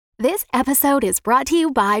This episode is brought to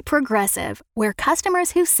you by Progressive, where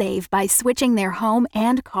customers who save by switching their home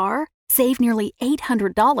and car save nearly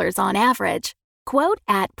 $800 on average. Quote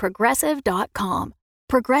at Progressive.com.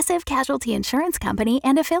 Progressive Casualty Insurance Company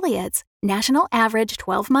and Affiliates. National average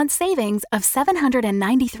 12-month savings of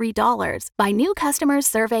 $793 by new customers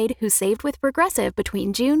surveyed who saved with Progressive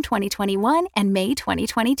between June 2021 and May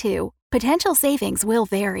 2022. Potential savings will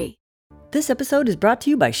vary. This episode is brought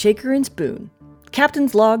to you by Shaker and Spoon.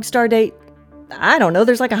 Captain's log, stardate, I don't know,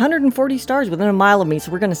 there's like 140 stars within a mile of me,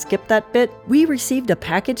 so we're going to skip that bit. We received a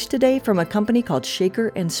package today from a company called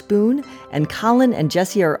Shaker and Spoon, and Colin and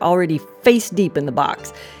Jesse are already face deep in the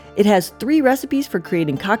box. It has 3 recipes for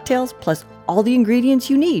creating cocktails, plus all the ingredients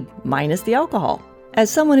you need, minus the alcohol. As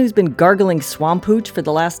someone who's been gargling swamp hooch for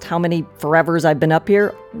the last how many forevers I've been up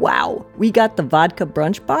here, wow, we got the vodka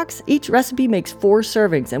brunch box. Each recipe makes 4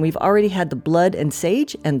 servings, and we've already had the blood and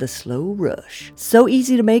sage and the slow rush. So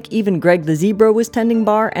easy to make, even Greg the Zebra was tending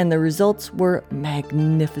bar, and the results were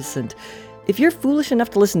magnificent. If you're foolish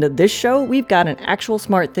enough to listen to this show, we've got an actual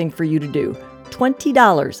smart thing for you to do.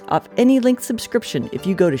 $20 off any link subscription if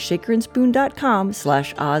you go to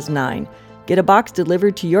shakerandspoon.com/Oz9. Get a box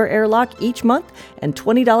delivered to your airlock each month and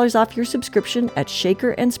 $20 off your subscription at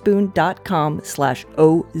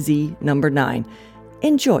shakerandspoon.com/OZ9.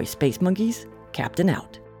 Enjoy, Space Monkeys. Captain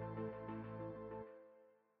out.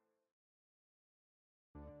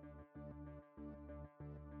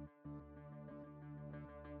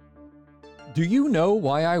 Do you know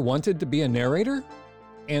why I wanted to be a narrator?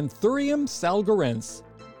 Anthurium salgarense,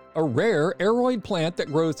 a rare aroid plant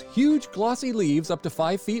that grows huge glossy leaves up to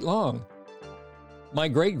 5 feet long. My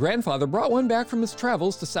great-grandfather brought one back from his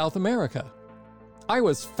travels to South America. I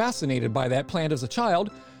was fascinated by that plant as a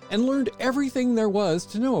child and learned everything there was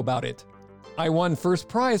to know about it. I won first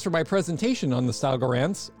prize for my presentation on the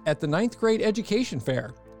salgarense at the 9th grade education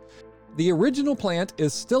fair. The original plant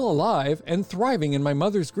is still alive and thriving in my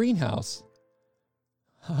mother's greenhouse.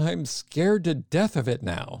 I'm scared to death of it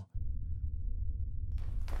now.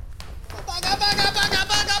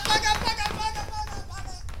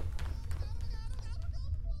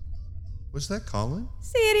 Was that Colin?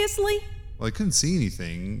 Seriously? Well, I couldn't see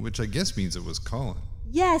anything, which I guess means it was Colin.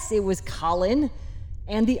 Yes, it was Colin.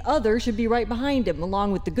 And the other should be right behind him,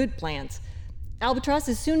 along with the good plants. Albatross,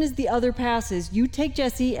 as soon as the other passes, you take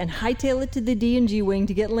Jesse and hightail it to the D&G wing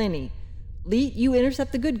to get Lenny. Lee, you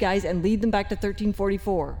intercept the good guys and lead them back to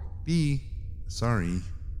 1344. B, sorry.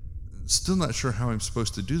 Still not sure how I'm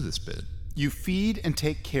supposed to do this bit. You feed and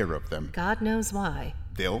take care of them. God knows why.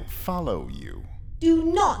 They'll follow you. Do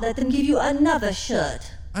not let them give you another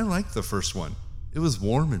shirt. I liked the first one. It was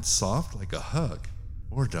warm and soft like a hug.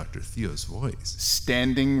 Or Dr. Theo's voice.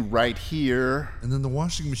 Standing right here. And then the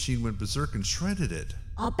washing machine went berserk and shredded it.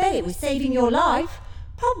 I bet it was saving your life.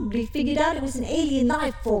 Probably figured out it was an alien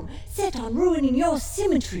life form set on ruining your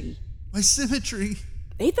symmetry. My symmetry?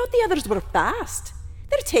 They thought the others were fast.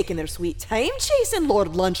 They're taking their sweet time chasing Lord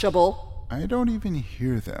Lunchable. I don't even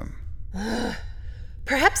hear them.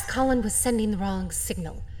 Perhaps Colin was sending the wrong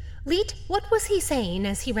signal. Leet, what was he saying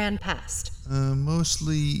as he ran past?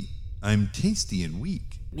 Mostly, I'm tasty and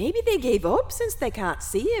weak. Maybe they gave up since they can't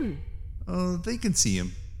see him. Oh, they can see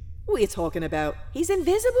him. What are you talking about? He's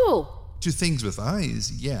invisible. To things with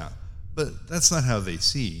eyes, yeah. But that's not how they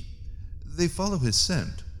see. They follow his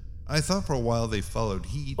scent. I thought for a while they followed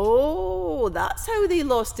heat. Oh, that's how they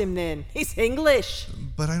lost him then. He's English.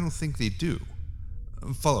 But I don't think they do.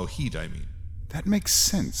 Follow heat, I mean. That makes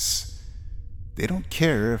sense. They don't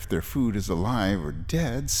care if their food is alive or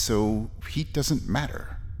dead, so heat doesn't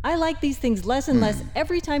matter. I like these things less and less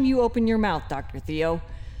every time you open your mouth, Dr. Theo.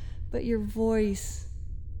 But your voice...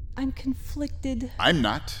 I'm conflicted. I'm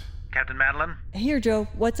not. Captain Madeline? Here, Joe.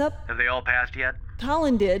 What's up? Have they all passed yet?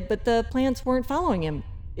 Colin did, but the plants weren't following him.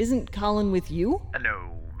 Isn't Colin with you?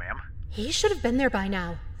 No, ma'am. He should have been there by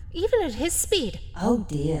now, even at his speed. Oh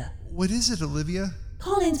dear. What is it, Olivia?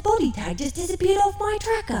 Colin's body tag just disappeared off my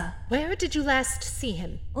tracker. Where did you last see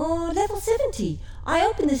him? Oh, level 70. I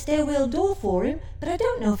opened the stairwell door for him, but I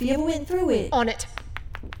don't know if he ever went through it. On it.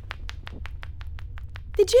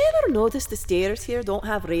 Did you ever notice the stairs here don't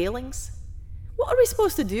have railings? What are we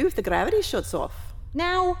supposed to do if the gravity shuts off?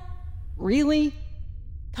 Now? Really?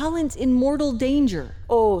 Colin's in mortal danger.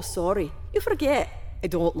 Oh, sorry. You forget. I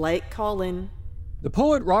don't like Colin. The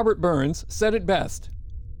poet Robert Burns said it best.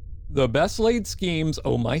 The best laid schemes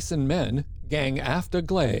o' mice and men gang aft a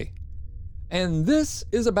gley. And this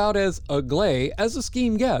is about as agley as a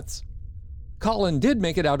scheme gets. Colin did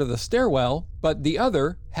make it out of the stairwell, but the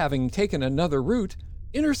other, having taken another route,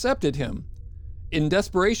 intercepted him. In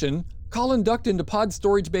desperation, Colin ducked into pod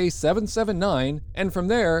storage bay 779, and from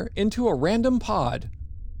there, into a random pod.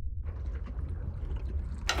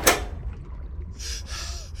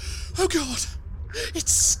 Oh God, it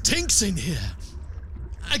stinks in here.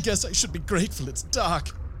 I guess I should be grateful it's dark.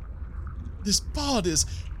 This pod is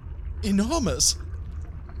enormous.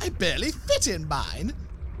 I barely fit in mine.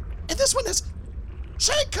 And this one has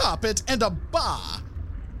shag carpet and a bar.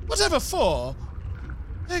 Whatever for?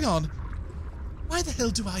 Hang on. Why the hell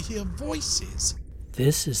do I hear voices?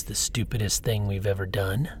 This is the stupidest thing we've ever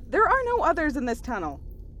done. There are no others in this tunnel.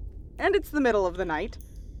 And it's the middle of the night.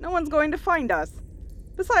 No one's going to find us.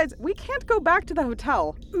 Besides, we can't go back to the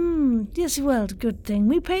hotel. Yes, well, good thing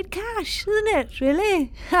we paid cash, isn't it,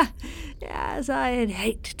 really? Yes, I'd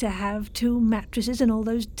hate to have 2 mattresses and all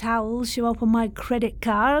those towels show up on my credit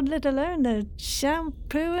card, let alone the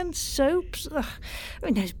shampoo and soaps. Ugh. I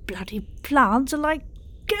mean, those bloody plants are like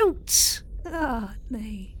goats.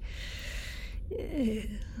 They...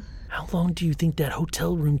 How long do you think that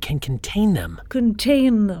hotel room can contain them?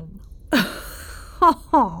 Contain them?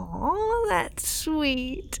 Oh, that's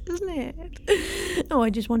sweet, isn't it? Oh,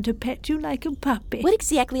 I just want to pet you like a puppy. What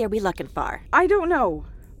exactly are we looking for? I don't know.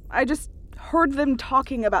 I just heard them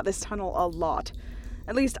talking about this tunnel a lot.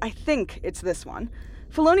 At least I think it's this one.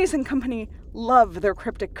 Felonius and company love their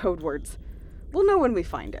cryptic code words. We'll know when we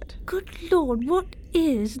find it. Good Lord, what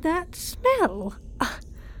is that smell?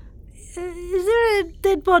 Is there a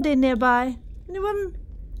dead body nearby? Anyone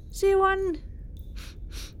see one?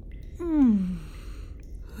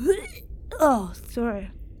 Oh, sorry.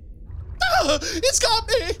 Ah, it's got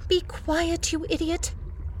me! Be quiet, you idiot.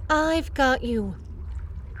 I've got you.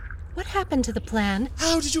 What happened to the plan?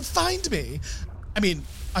 How did you find me? I mean,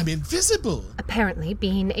 I'm invisible. Apparently,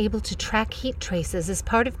 being able to track heat traces is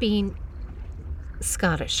part of being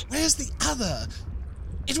Scottish. Where's the other?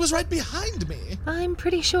 It was right behind me. I'm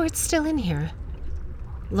pretty sure it's still in here.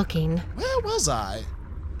 Looking. Where was I?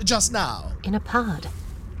 Just now. In a pod.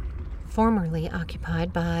 Formerly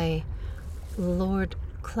occupied by Lord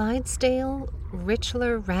Clydesdale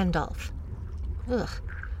Richler Randolph. Ugh,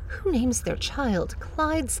 who names their child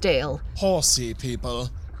Clydesdale? Horsey people.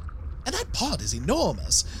 And that pod is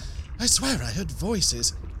enormous. I swear I heard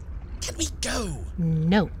voices. Can we go?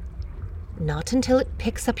 No. Not until it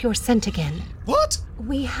picks up your scent again. What?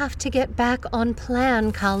 We have to get back on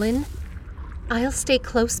plan, Colin. I'll stay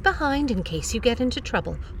close behind in case you get into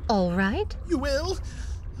trouble, all right? You will?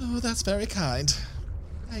 Oh, that's very kind.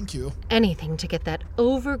 Thank you. Anything to get that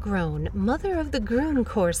overgrown mother of the Groon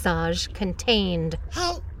corsage contained.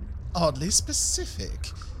 How oddly specific.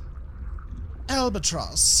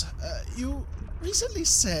 Albatross, you recently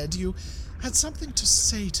said you had something to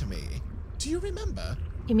say to me. Do you remember?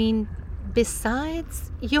 You mean, besides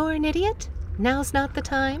you're an idiot? Now's not the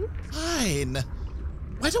time? Fine.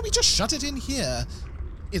 Why don't we just shut it in here?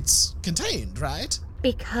 It's contained, right?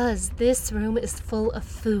 Because this room is full of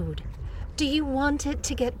food. Do you want it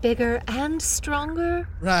to get bigger and stronger?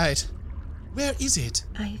 Right. Where is it?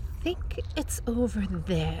 I think it's over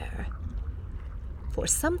there. For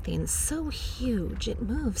something so huge, it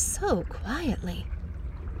moves so quietly.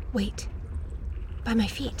 Wait. By my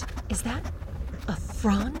feet. Is that a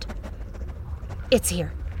frond? It's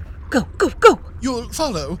here. Go, go, go! You'll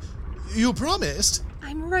follow? You promised?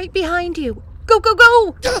 I'm right behind you. Go, go,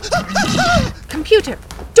 go! Computer,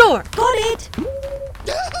 door! Got it!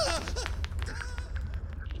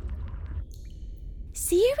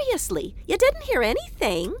 Seriously, you didn't hear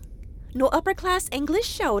anything? No upper-class English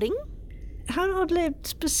shouting? How oddly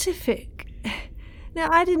specific. Now,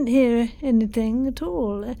 I didn't hear anything at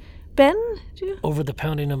all. Ben, did you? Over the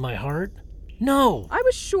pounding of my heart? No! I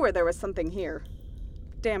was sure there was something here.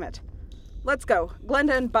 Damn it. Let's go.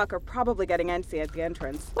 Glenda and Buck are probably getting antsy at the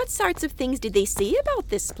entrance. What sorts of things did they see about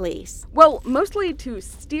this place? Well, mostly to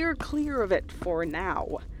steer clear of it for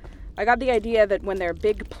now. I got the idea that when their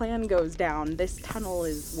big plan goes down, this tunnel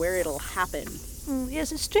is where it'll happen.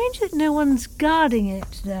 Yes, it's strange that no one's guarding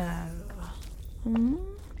it, though.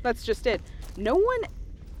 That's just it. No one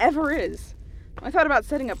ever is. I thought about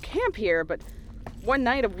setting up camp here, but one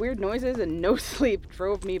night of weird noises and no sleep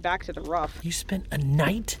drove me back to the rough. You spent a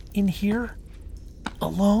night in here?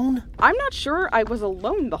 Alone? I'm not sure I was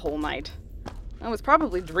alone the whole night. I was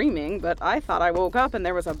probably dreaming, but I thought I woke up and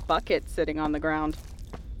there was a bucket sitting on the ground.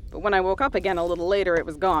 But when I woke up again a little later, it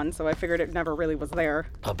was gone, so I figured it never really was there.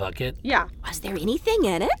 A bucket? Yeah. Was there anything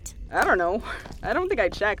in it? I don't know. I don't think I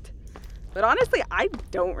checked. But honestly, I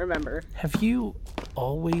don't remember. Have you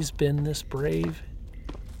always been this brave?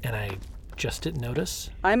 And I just didn't notice?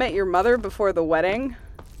 I met your mother before the wedding,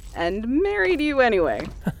 and married you anyway.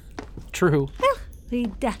 True. Well,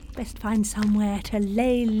 We'd best find somewhere to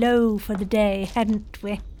lay low for the day, hadn't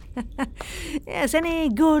we? Yes, any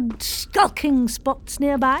good skulking spots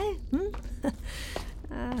nearby?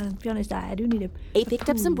 To be honest, I do need I picked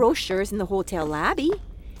up some brochures in the hotel lobby.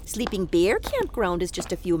 Sleeping Bear Campground is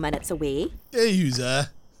just a few minutes away. Hey, you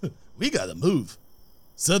we gotta move.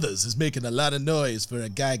 Southers is making a lot of noise for a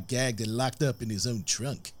guy gagged and locked up in his own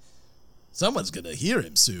trunk. Someone's gonna hear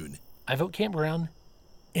him soon. I vote campground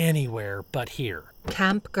anywhere but here.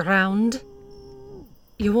 Campground?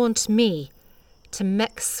 You want me to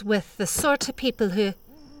mix with the sort of people who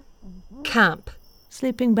camp?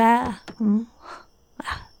 Sleeping Bear.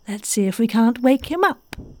 Let's see if we can't wake him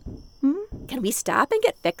up. Can we stop and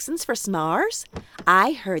get fixins for s'mores?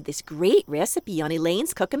 I heard this great recipe on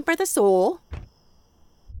Elaine's Cooking for the Soul.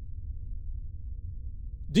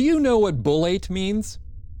 Do you know what bullate means?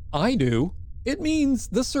 I do. It means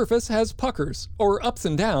the surface has puckers, or ups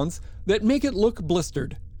and downs, that make it look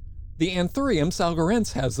blistered. The Anthurium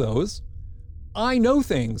salgurense has those. I know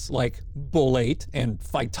things like bullate and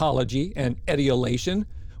phytology and etiolation,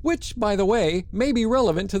 which, by the way, may be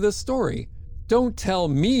relevant to this story. Don't tell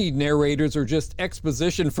me narrators are just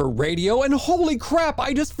exposition for radio, and holy crap,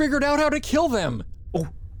 I just figured out how to kill them! Oh,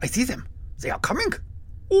 I see them. They are coming.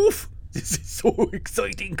 Oof, this is so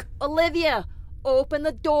exciting. Olivia, open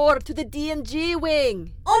the door to the D&G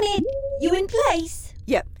wing. On it. You in place?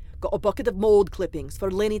 Yep, got a bucket of mold clippings for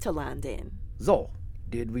Lenny to land in. So,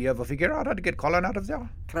 did we ever figure out how to get Colin out of there?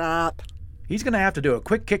 Crap. He's gonna have to do a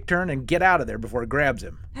quick kick turn and get out of there before it grabs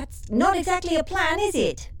him. That's not exactly a plan, is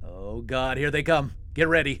it? Oh God, here they come. Get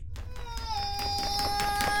ready.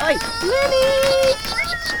 Hey, Lenny!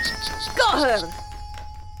 Got her!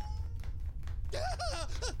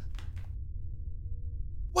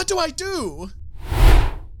 What do I do?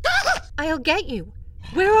 I'll get you.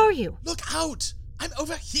 Where are you? Look out! I'm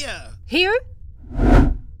over here. Here?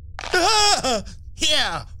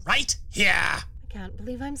 Here! Right here! I can't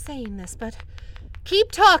believe I'm saying this, but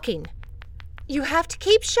keep talking. You have to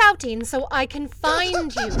keep shouting so I can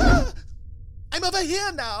find you. I'm over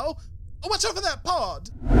here now. Watch over that pod.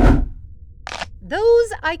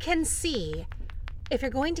 Those I can see. If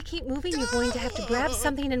you're going to keep moving, you're going to have to grab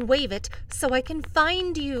something and wave it so I can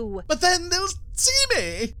find you. But then they'll see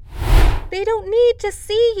me. They don't need to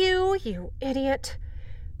see you, you idiot.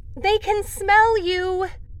 They can smell you.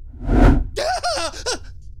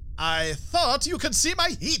 I thought you could see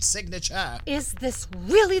my heat signature. Is this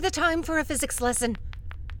really the time for a physics lesson?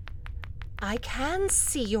 I can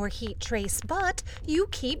see your heat trace, but you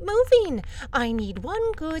keep moving. I need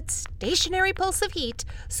one good stationary pulse of heat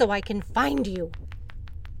so I can find you.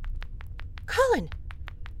 Colin,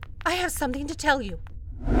 I have something to tell you.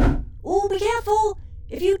 Oh, be careful.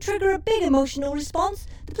 If you trigger a big emotional response,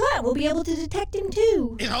 the plant will be able to detect him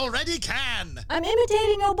too. It already can. I'm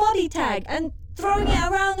imitating your body tag and throwing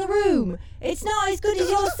it around the room. It's not as good as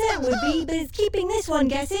your scent would be, but it's keeping this one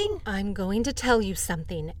guessing. I'm going to tell you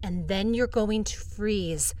something, and then you're going to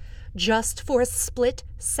freeze. Just for a split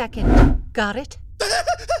second. Got it?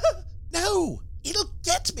 No, it'll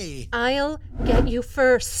get me. I'll get you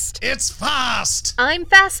first. It's fast. I'm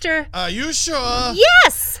faster. Are you sure?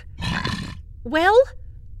 Yes! Well,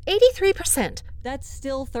 83%. That's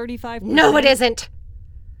still 35%. No, it isn't.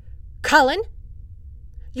 Cullen,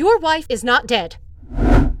 your wife is not dead.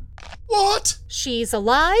 What? She's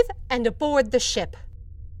alive and aboard the ship.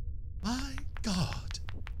 My God.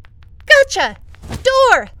 Gotcha!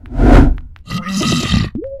 Door!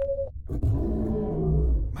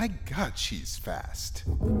 My God, she's fast.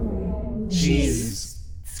 She's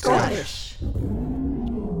Scottish.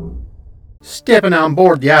 Stepping on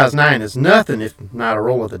board the IS-9 is nothing if not a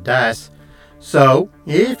roll of the dice. So,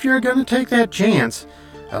 if you're going to take that chance,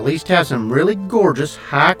 at least have some really gorgeous,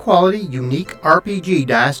 high-quality, unique RPG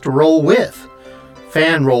dice to roll with.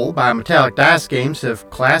 Fan Roll by Metallic Dice Games have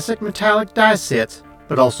classic metallic dice sets,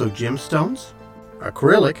 but also gemstones,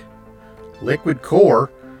 acrylic, liquid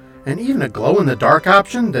core, and even a glow-in-the-dark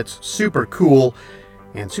option that's super cool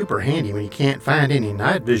and super handy when you can't find any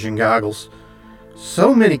night vision goggles.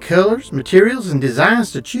 So many colors, materials, and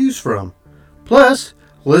designs to choose from. Plus,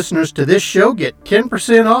 listeners to this show get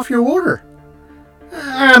 10% off your order.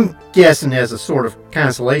 I'm guessing as a sort of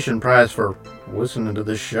consolation prize for listening to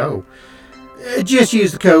this show. Just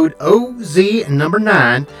use the code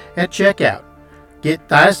OZ9 at checkout. Get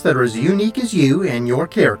dice that are as unique as you and your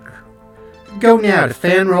character. Go now to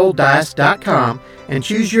fanrolldice.com and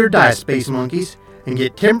choose your dice, Space Monkeys, and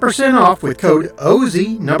get 10% off with code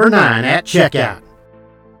OZ9 at checkout.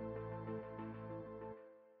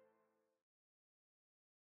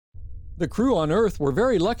 The crew on Earth were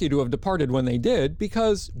very lucky to have departed when they did,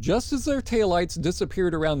 because just as their taillights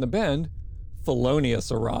disappeared around the bend,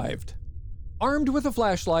 Felonius arrived. Armed with a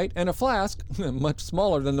flashlight and a flask, much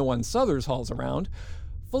smaller than the one Southers hauls around,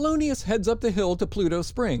 Felonius heads up the hill to Pluto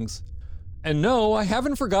Springs. And no, I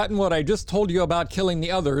haven't forgotten what I just told you about killing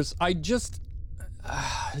the others. I just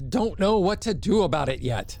don't know what to do about it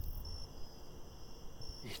yet.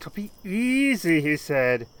 It'll be easy, he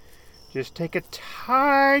said. Just take a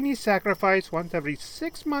tiny sacrifice once every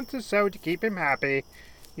 6 months or so to keep him happy,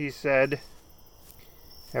 he said.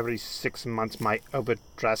 Every 6 months, my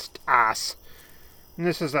overdressed ass. And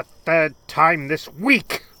this is the 3rd time this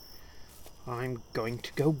week. I'm going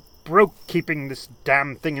to go broke keeping this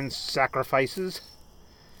damn thing in sacrifices.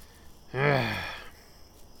 O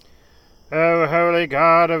holy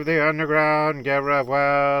God of the underground, giver of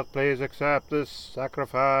wealth, please accept this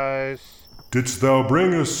sacrifice. Didst thou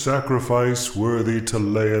bring a sacrifice worthy to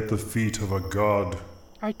lay at the feet of a god?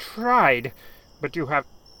 I tried, but you have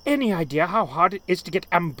any idea how hard it is to get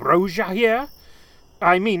ambrosia here?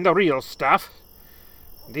 I mean the real stuff.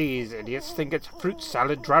 These idiots think it's fruit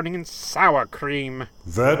salad drowning in sour cream.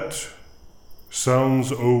 That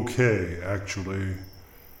sounds okay, actually.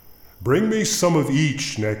 Bring me some of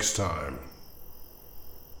each next time.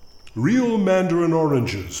 Real mandarin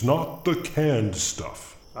oranges, not the canned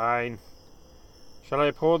stuff. Fine. Shall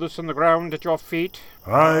I pour this on the ground at your feet?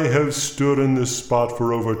 I have stood in this spot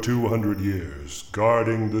for over 200 years,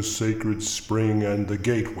 guarding the sacred spring and the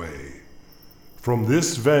gateway. From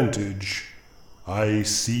this vantage, I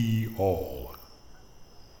see all.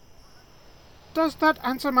 Does that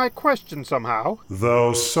answer my question somehow?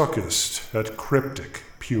 Thou suckest at cryptic,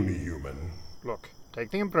 puny human. Look,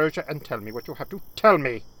 take the ambrosia and tell me what you have to tell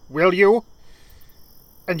me, will you?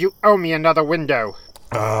 And you owe me another window.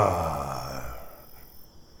 Ah.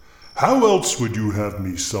 How else would you have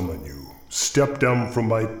me summon you? Step down from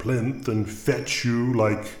my plinth and fetch you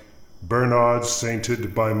like Bernard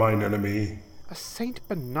sainted by mine enemy? A Saint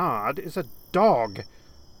Bernard is a dog,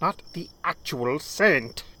 not the actual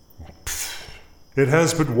saint. It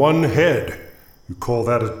has but one head. You call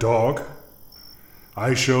that a dog?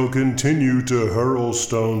 I shall continue to hurl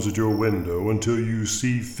stones at your window until you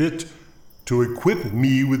see fit to equip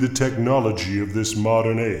me with the technology of this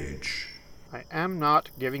modern age. I am not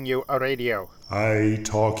giving you a radio. I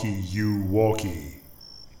talkie, you walkie.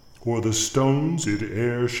 Or the stones it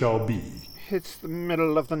e'er shall be. It's the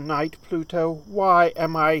middle of the night, Pluto. Why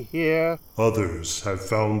am I here? Others have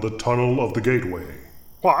found the tunnel of the gateway.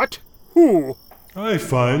 What? Who? I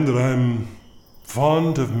find that I'm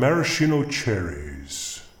fond of maraschino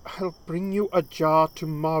cherries. I'll bring you a jar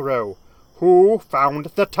tomorrow. Who found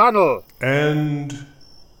the tunnel? And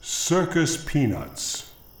circus peanuts.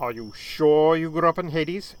 Are you sure you grew up in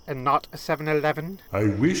Hades and not a 7-Eleven? I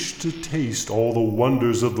wish to taste all the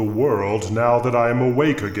wonders of the world now that I am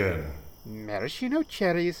awake again. Maraschino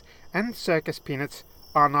cherries and circus peanuts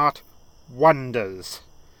are not wonders.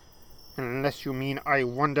 Unless you mean I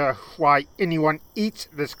wonder why anyone eats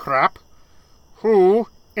this crap. Who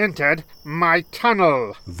entered my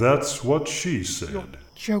tunnel? That's what she said. You're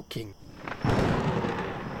joking.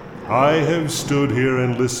 I have stood here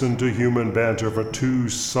and listened to human banter for 2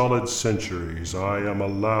 solid centuries. I am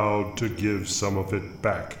allowed to give some of it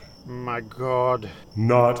back. My God.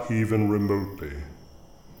 Not even remotely.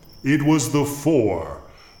 It was the 4,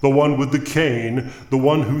 the one with the cane, the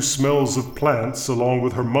one who smells of plants along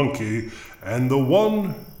with her monkey, and the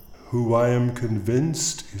one who I am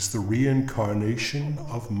convinced is the reincarnation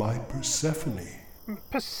of my Persephone.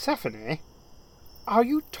 Persephone? Are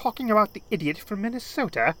you talking about the idiot from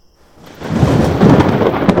Minnesota?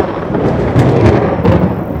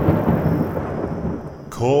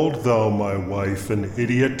 Called thou my wife an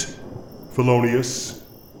idiot, Felonius?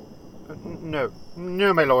 No,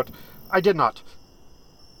 my lord, I did not.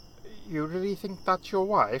 You really think that's your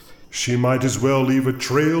wife? She might as well leave a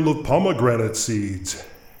trail of pomegranate seeds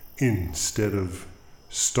instead of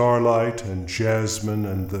starlight and jasmine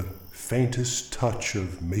and the faintest touch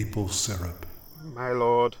of maple syrup. My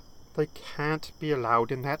lord, they can't be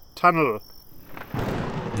allowed in that tunnel.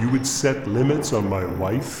 You would set limits on my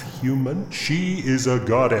wife, human? She is a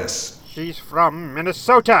goddess. She's from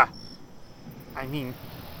Minnesota. I mean,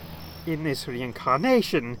 in this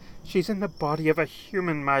reincarnation, she's in the body of a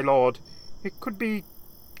human, my lord. It could be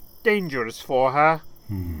dangerous for her.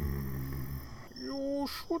 You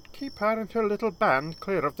should keep her and her little band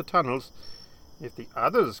clear of the tunnels. If the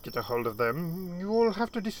others get a hold of them, you'll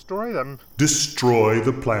have to destroy them. Destroy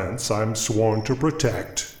the plants I'm sworn to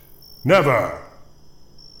protect? Never!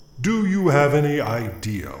 Do you have any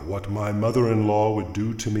idea what my mother-in-law would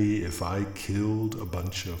do to me if I killed a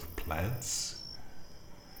bunch of plants? plants.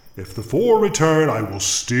 If the 4 return, I will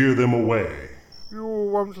steer them away. You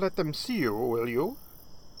won't let them see you, will you?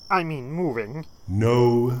 I mean, moving.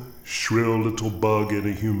 No, shrill little bug in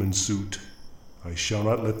a human suit. I shall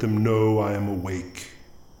not let them know I am awake.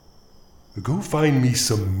 Go find me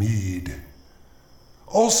some mead.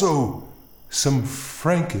 Also, some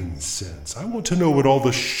frankincense. I want to know what all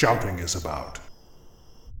the shouting is about.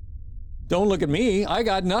 Don't look at me. I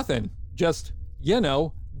got nothing. Just,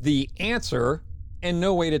 the answer and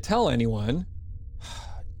no way to tell anyone.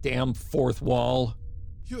 Damn fourth wall.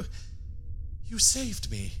 You saved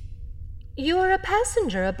me. You're a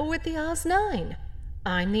passenger aboard the Oz-9.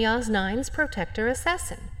 I'm the Oz-9's protector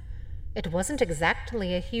assassin. It wasn't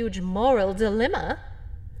exactly a huge moral dilemma.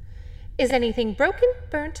 Is anything broken,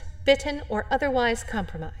 burnt, bitten, or otherwise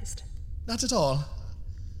compromised? Not at all.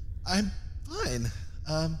 I'm fine.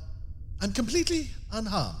 I'm completely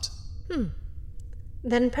unharmed.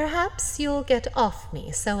 Then perhaps you'll get off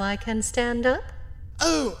me so I can stand up?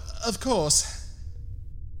 Oh, of course.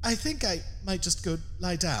 I think I might just go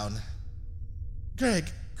lie down. Greg,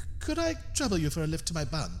 could I trouble you for a lift to my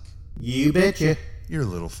bunk? You betcha. Here,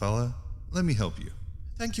 little fella. Let me help you.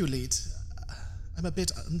 Thank you, Leet. I'm a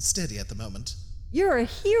bit unsteady at the moment. You're a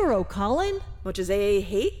hero, Colin. Much as I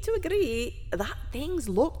hate to agree, that thing's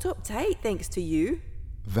locked up tight thanks to you.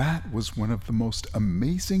 That was one of the most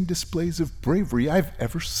amazing displays of bravery I've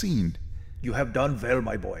ever seen. You have done well,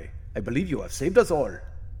 my boy. I believe you have saved us all.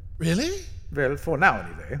 Really? Well, for now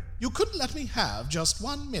anyway. You couldn't let me have just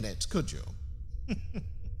 1 minute, could you?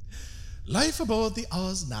 Life aboard the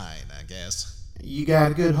Oz-9, I guess. You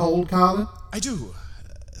got a good hold, Colin? I do.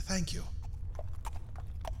 Thank you.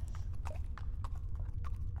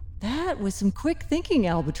 That was some quick thinking,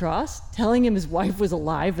 Albatross. Telling him his wife was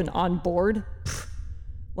alive and on board. Pfft.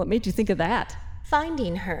 What made you think of that?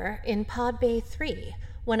 Finding her in Pod Bay 3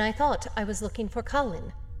 when I thought I was looking for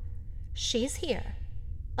Colin. She's here,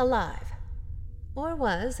 alive. Or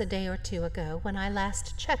was a day or two ago when I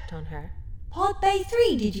last checked on her. Pod Bay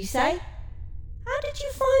 3, did you say? How did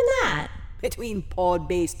you find that? Between Pod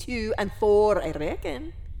Base 2 and 4, I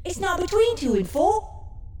reckon. It's not between 2 and 4.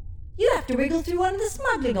 You have to wriggle through one of the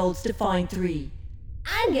smuggling holds to find 3.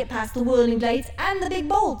 And get past the whirling blades and the big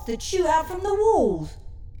bolts that shoot out from the walls.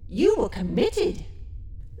 You were committed.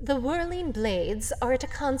 The whirling blades are at a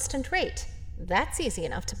constant rate. That's easy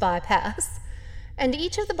enough to bypass. And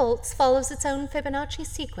each of the bolts follows its own Fibonacci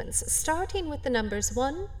sequence, starting with the numbers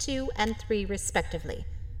 1, 2, and 3 respectively.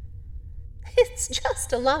 It's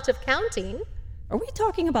just a lot of counting. Are we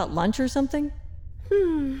talking about lunch or something?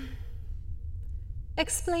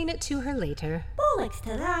 Explain it to her later. Bollocks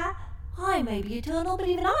to that. I may be eternal, but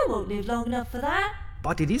even I won't live long enough for that.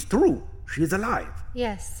 But it is true. She is alive.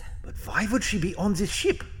 Yes. But why would she be on this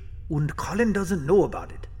ship? And Colin doesn't know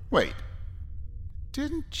about it. Wait.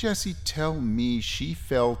 Didn't Jessie tell me she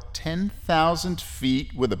fell 10,000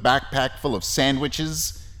 feet with a backpack full of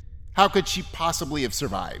sandwiches? How could she possibly have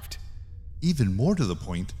survived? Even more to the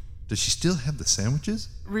point, does she still have the sandwiches?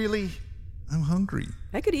 Really? I'm hungry.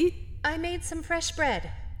 I could eat. I made some fresh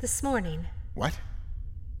bread this morning. What?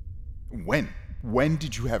 When? When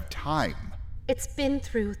did you have time? It's been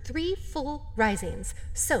through 3 full risings,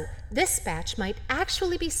 so this batch might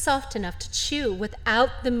actually be soft enough to chew without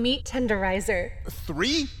the meat tenderizer.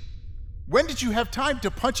 3? When did you have time to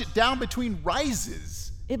punch it down between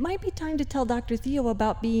rises? It might be time to tell Dr. Theo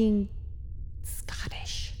about being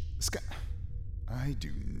Scottish. I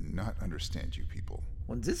do not understand you people.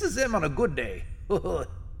 Well, this is them on a good day.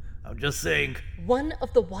 I'm just saying. One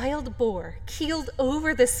of the wild boar keeled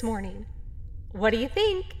over this morning. What do you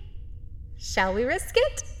think? Shall we risk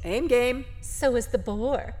it? Aim game. So is the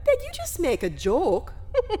boar. Did you just make a joke?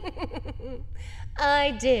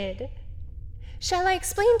 I did. Shall I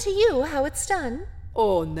explain to you how it's done?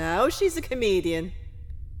 Oh, now she's a comedian.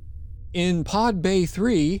 In Pod Bay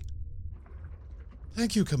 3...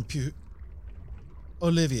 Thank you,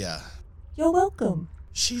 Olivia. You're welcome.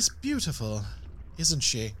 She's beautiful, isn't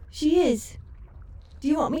she? She is. Do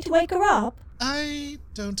you want me to wake her up? I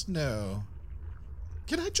don't know.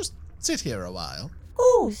 Can I just sit here a while? Of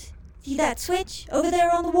course. See that switch over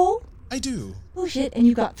there on the wall? I do. Push it and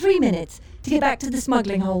you've got 3 minutes to get back to the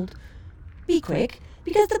smuggling hold. Be quick,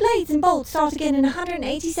 because the blades and bolts start again in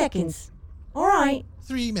 180 seconds. All right.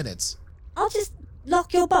 3 minutes. I'll just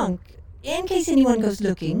lock your bunk, in case anyone goes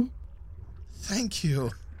looking. Thank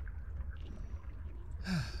you.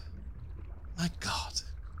 My God,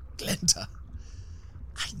 Glenda.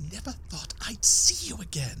 I never thought I'd see you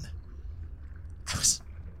again. I was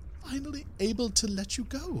finally able to let you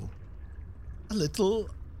go. A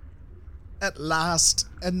little. At last.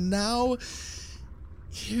 And now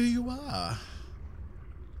here you are.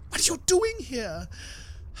 What are you doing here?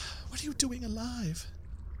 What are you doing alive?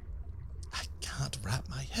 I can't wrap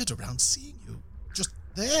my head around seeing you just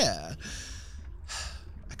there.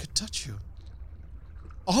 I could touch you.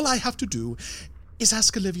 All I have to do is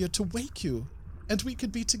ask Olivia to wake you, and we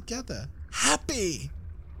could be together, happy.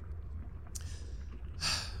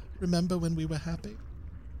 Remember when we were happy?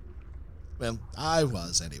 Well, I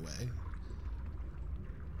was anyway.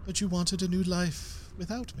 But you wanted a new life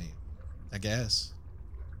without me, I guess.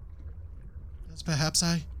 As perhaps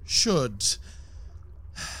I should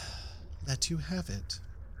let you have it.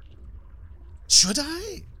 Should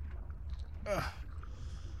I?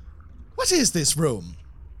 What is this room?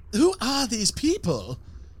 Who are these people?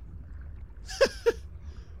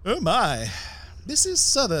 Oh my, Mrs.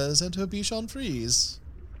 Suthers and her Bichon Frise.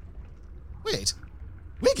 Wait,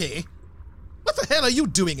 Wiggy? What the hell are you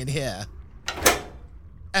doing in here?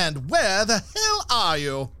 And where the hell are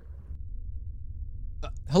you?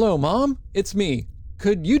 Hello, Mom. It's me.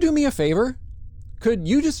 Could you do me a favor? Could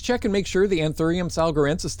you just check and make sure the Anthurium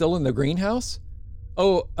salgurense is still in the greenhouse?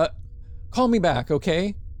 Oh, call me back,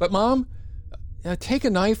 okay? But Mom, take a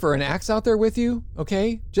knife or an axe out there with you,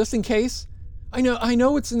 okay? Just in case. I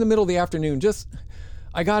know it's in the middle of the afternoon.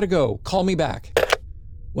 I gotta go. Call me back.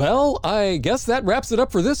 Well, I guess that wraps it up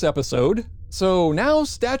for this episode. So now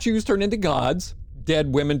statues turn into gods,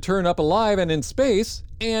 dead women turn up alive and in space,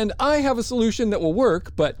 and I have a solution that will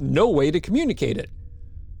work, but no way to communicate it.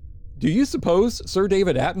 Do you suppose Sir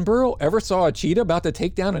David Attenborough ever saw a cheetah about to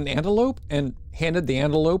take down an antelope and handed the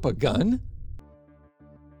antelope a gun?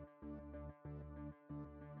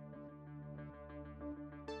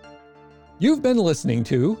 You've been listening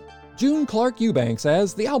to June Clark Eubanks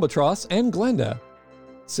as the Albatross and Glenda,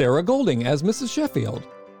 Sarah Golding as Mrs. Sheffield,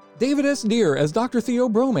 David S. Deere as Dr. Theo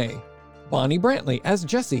Brome, Bonnie Brantley as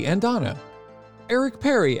Jessie and Donna, Eric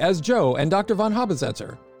Perry as Joe and Dr. von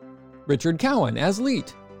Habesetzer, Richard Cowan as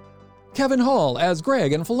Leet, Kevin Hall as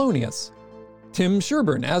Greg and Felonius, Tim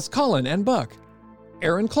Sherburne as Colin and Buck,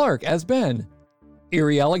 Aaron Clark as Ben,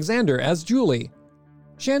 Erie Alexander as Julie,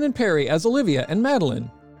 Shannon Perry as Olivia and Madeline,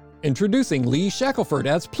 introducing Lee Shackelford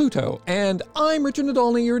as Pluto, and I'm Richard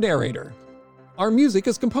Nadolny, your narrator. Our music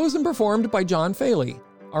is composed and performed by John Faley.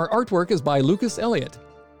 Our artwork is by Lucas Elliott.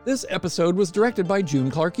 This episode was directed by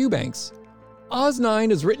June Clark Eubanks. Oz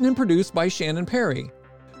 9 is written and produced by Shannon Perry.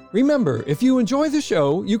 Remember, if you enjoy the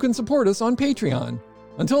show, you can support us on Patreon.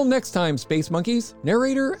 Until next time, Space Monkeys,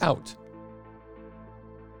 narrator out.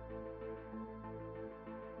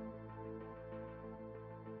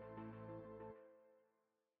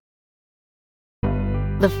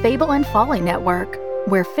 The Fable and Folly Network,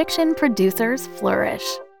 where fiction producers flourish.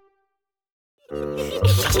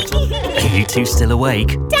 Are you two still awake?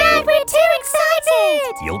 Dad, we're too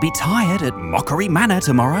excited! You'll be tired at Mockery Manor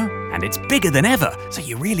tomorrow, and it's bigger than ever, so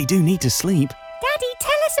you really do need to sleep. Daddy,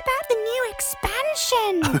 tell us about the new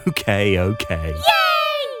expansion! Okay.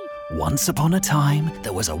 Yay! Once upon a time,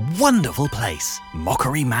 there was a wonderful place,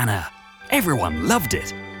 Mockery Manor. Everyone loved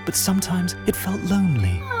it, but sometimes it felt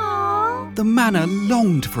lonely. The manor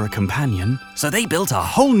longed for a companion, so they built a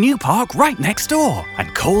whole new park right next door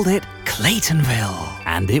and called it Claytonville.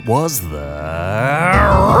 And it was the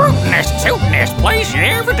rootinest, tootinest place you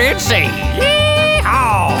ever did see.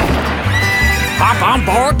 Yee-haw! Hop on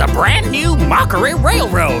board the brand new Mockery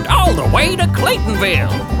Railroad all the way to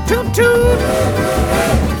Claytonville. Toot toot!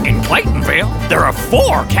 In Claytonville, there are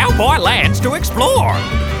 4 cowboy lands to explore.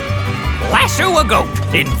 Lasso a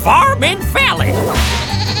goat in Farming Valley.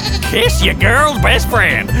 Kiss your girl's best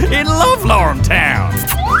friend in Lovelorn Town.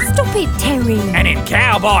 Stop it, Terry. And in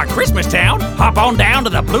Cowboy Christmas Town, hop on down to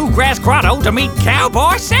the Bluegrass Grotto to meet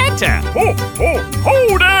Cowboy Santa.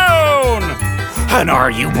 Ho down! And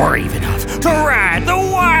are you brave enough to ride the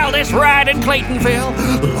wildest ride in Claytonville?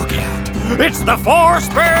 Look out, it's the 4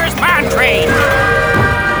 Spurs Mine Train.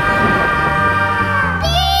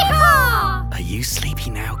 Yeehaw! Are you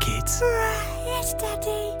sleepy now, kids? Yes,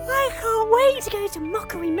 Daddy. I can't wait to go to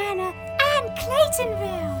Mockery Manor and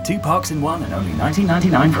Claytonville. 2 parks in one and only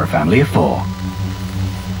 $19.99 for a family of 4.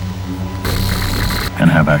 And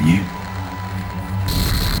how about you?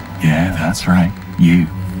 Yeah, that's right. You,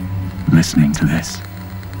 listening to this.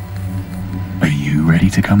 Are you ready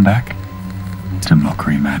to come back to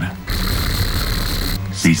Mockery Manor?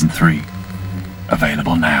 Season 3,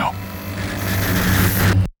 available now.